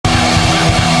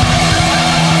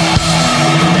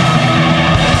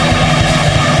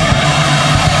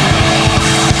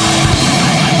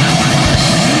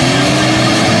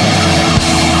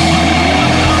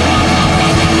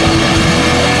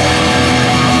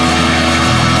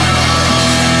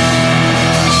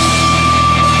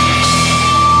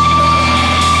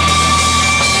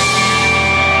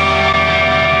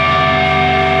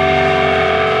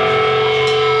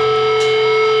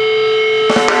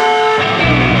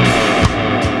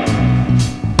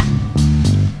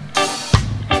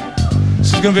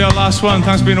is going to be our last one.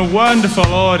 Thanks for being a wonderful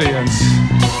audience.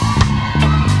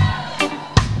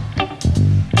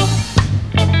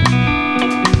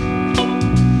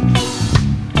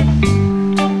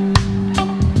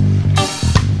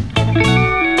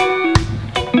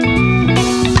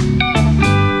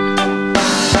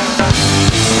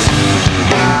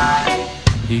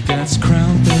 He gets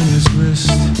cramp in his wrist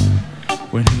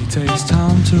when he takes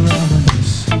time to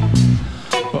reminisce.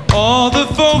 For all the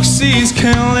folks he's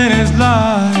killing his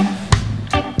life.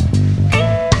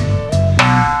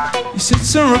 He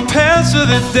sits and repairs for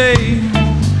the day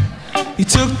he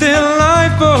took their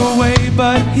life away,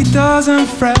 but he doesn't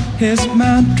fret. His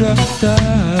mantra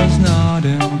does not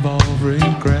involve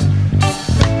regret.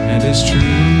 And it's true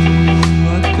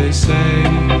what they say,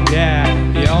 yeah,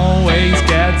 he always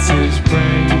gets his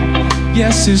prey.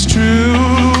 Yes, it's true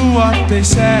what they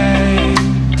say.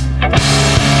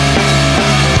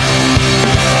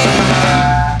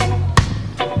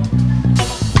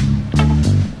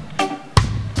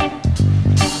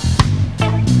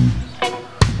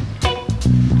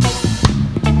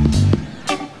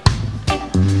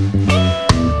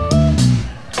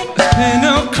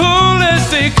 Pinnacle as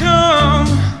they come,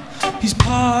 he's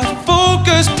part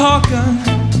focus pocket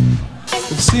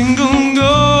with a single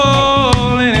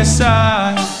goal in his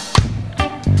sight.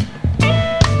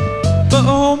 But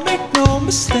oh, make no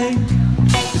mistake,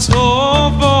 it's all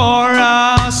for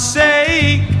our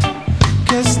sake.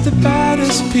 'Cause the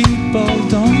baddest people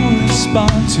don't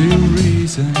respond to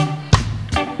reason.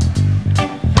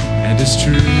 And it's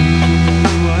true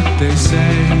what they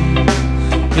say,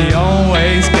 he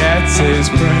always gets his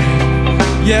prey.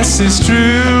 Yes, it's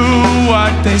true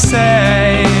what they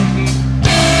say.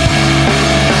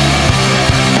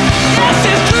 Yes,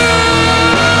 it's true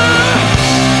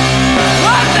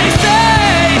what they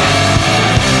say.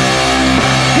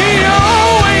 He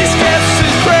always gets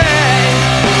his prey.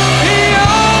 He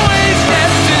always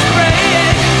gets his prey.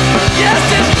 Yes,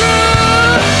 it's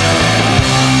true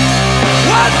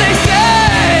what they say.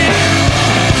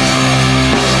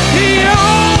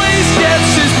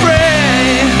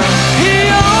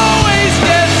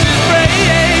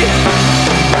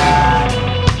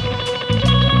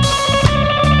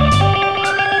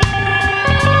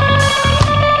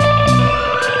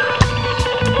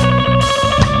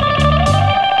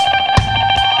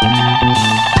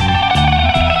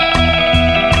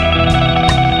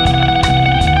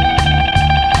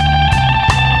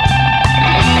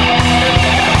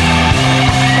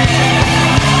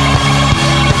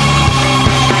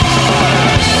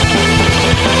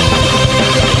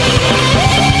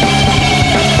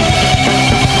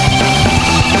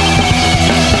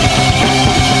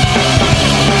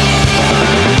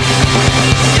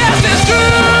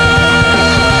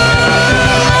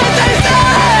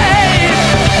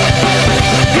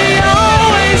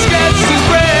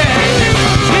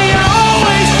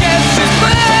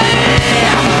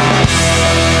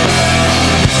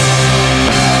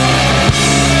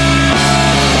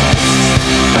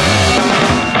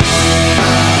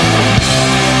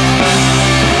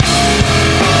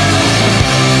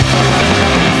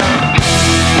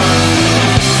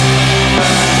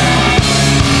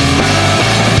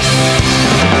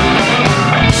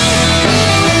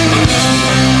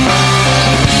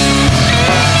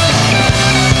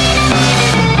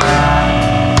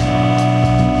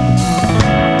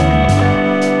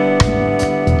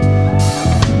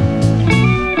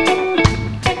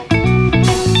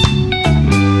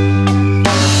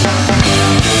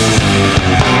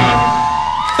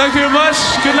 Thank you very much.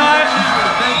 Good night.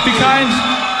 Be kind.